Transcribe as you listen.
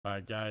All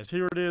right, guys,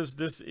 here it is.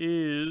 This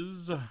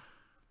is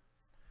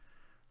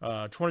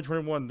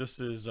 2021. This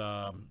is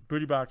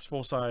Booty Box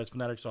Full Size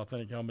Fanatics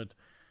Authentic Helmet,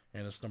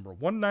 and it's number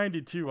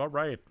 192. All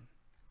right,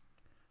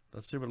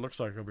 let's see what it looks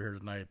like over here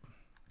tonight.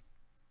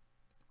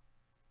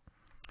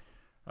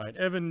 All right,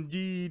 Evan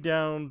D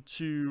down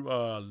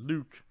to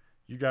Luke.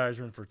 You guys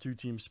are in for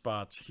 2-team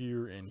spots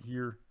here and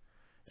here.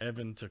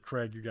 Evan to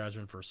Craig, you guys are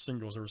in for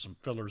singles. There were some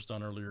fillers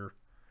done earlier.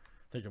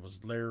 I think it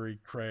was Larry,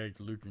 Craig,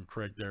 Luke, and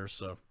Craig there.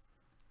 So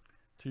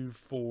 2,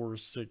 4,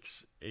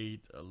 6,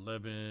 8,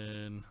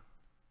 11.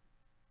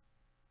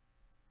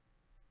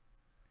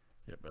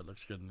 Yep, that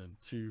looks good. And then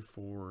 2,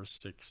 4,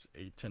 6,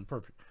 8, 10.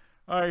 Perfect.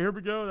 All right, here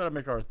we go. That'll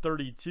make our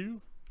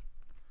 32.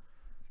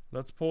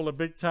 Let's pull a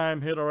big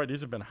time hit. All right,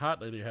 these have been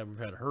hot lately. We've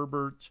had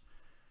Herbert,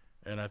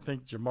 and I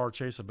think Jamar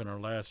Chase have been our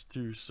last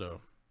two.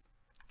 So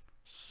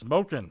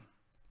smoking.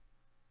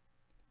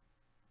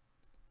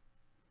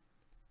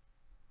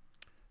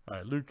 All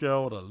right, Luke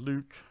L to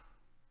Luke.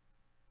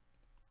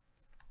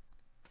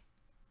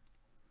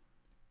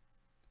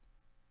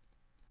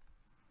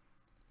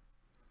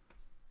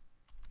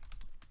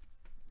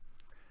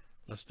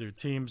 Let's do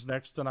teams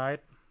next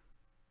tonight.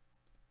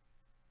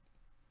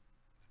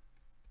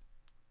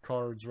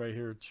 Cards right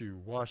here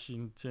to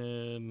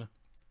Washington.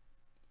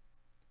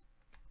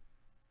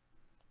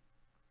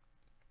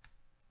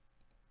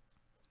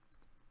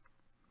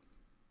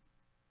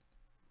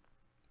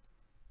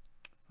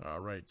 All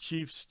right,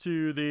 Chiefs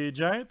to the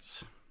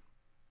Giants.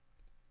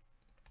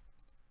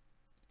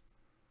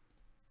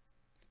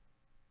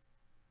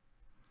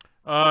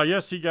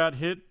 Yes, he got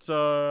hit.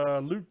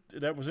 Luke,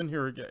 that was in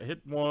here. He got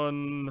hit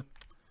one,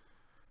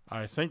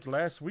 I think,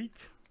 last week.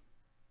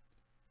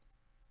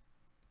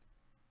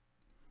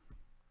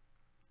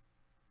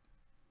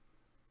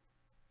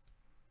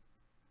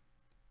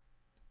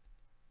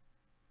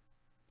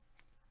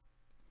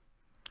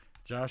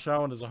 Josh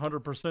Allen is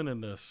 100%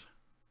 in this.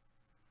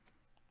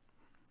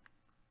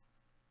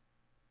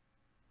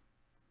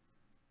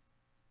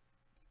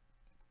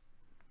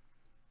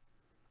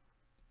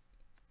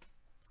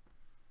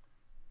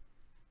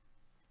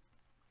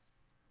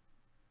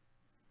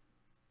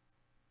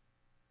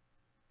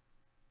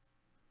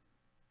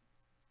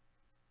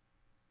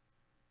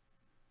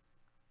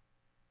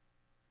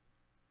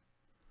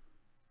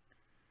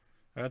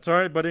 That's all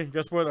right, buddy.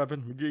 Guess what,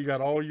 Evan? You got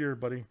all year,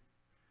 buddy.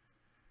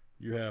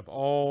 You have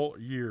all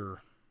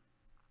year.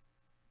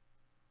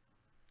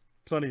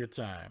 Plenty of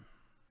time.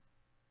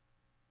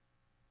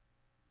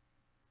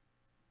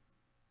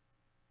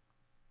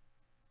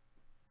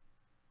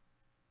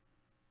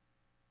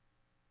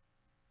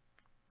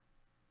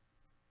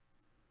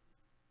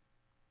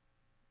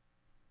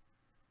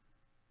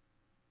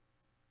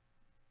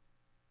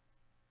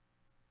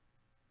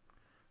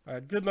 All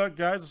right, good luck,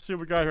 guys. Let's see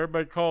what we got here.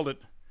 Everybody called it.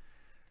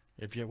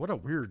 What a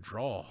weird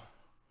draw.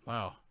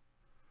 Wow.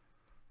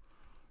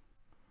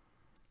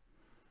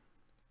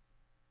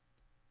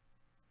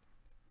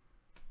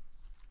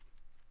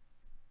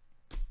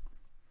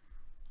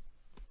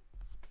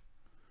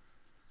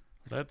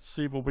 Let's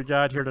see what we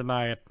got here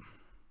tonight.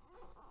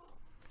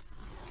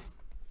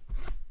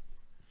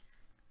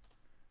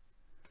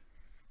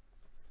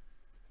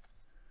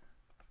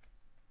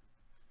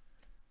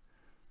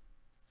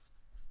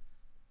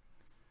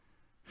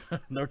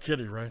 No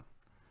kidding, right?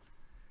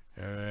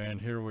 And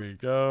here we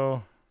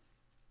go.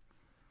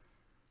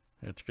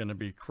 It's going to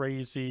be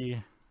crazy.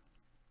 I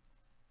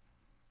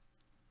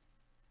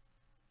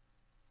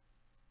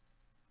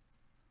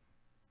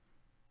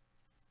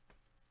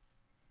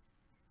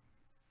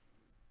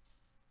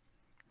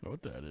don't know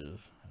what that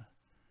is.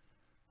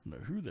 I don't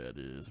know who that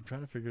is. I'm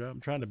trying to figure it out.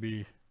 I'm trying to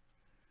be.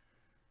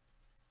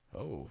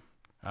 Oh,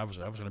 I was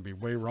going to be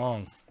way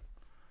wrong.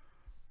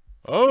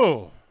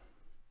 Oh,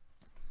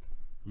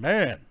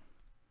 man,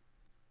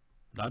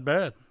 not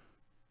bad.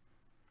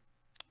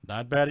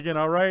 Not bad again.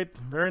 All right.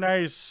 Very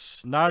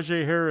nice.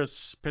 Najee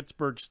Harris,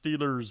 Pittsburgh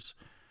Steelers.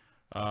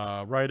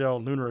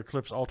 Rydell, Lunar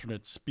Eclipse,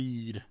 alternate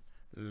speed.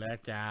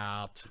 Look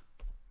out.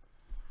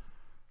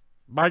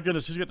 My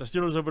goodness, who's got the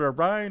Steelers over there?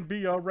 Ryan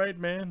B. All right,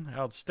 man.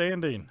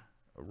 Outstanding.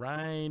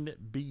 Ryan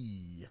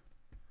B.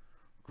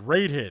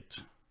 Great hit.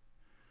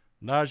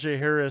 Najee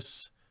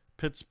Harris,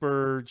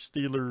 Pittsburgh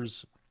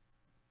Steelers.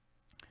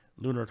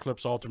 Lunar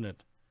Eclipse,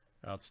 alternate.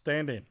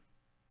 Outstanding.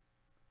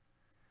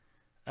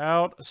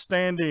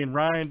 Outstanding.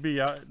 Ryan B.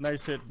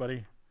 Nice hit,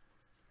 buddy.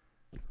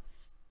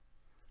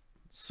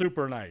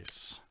 Super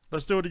nice.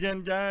 Let's do it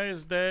again,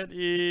 guys. That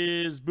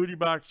is Booty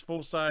Box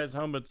Full Size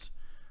Helmets,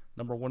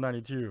 number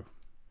 192.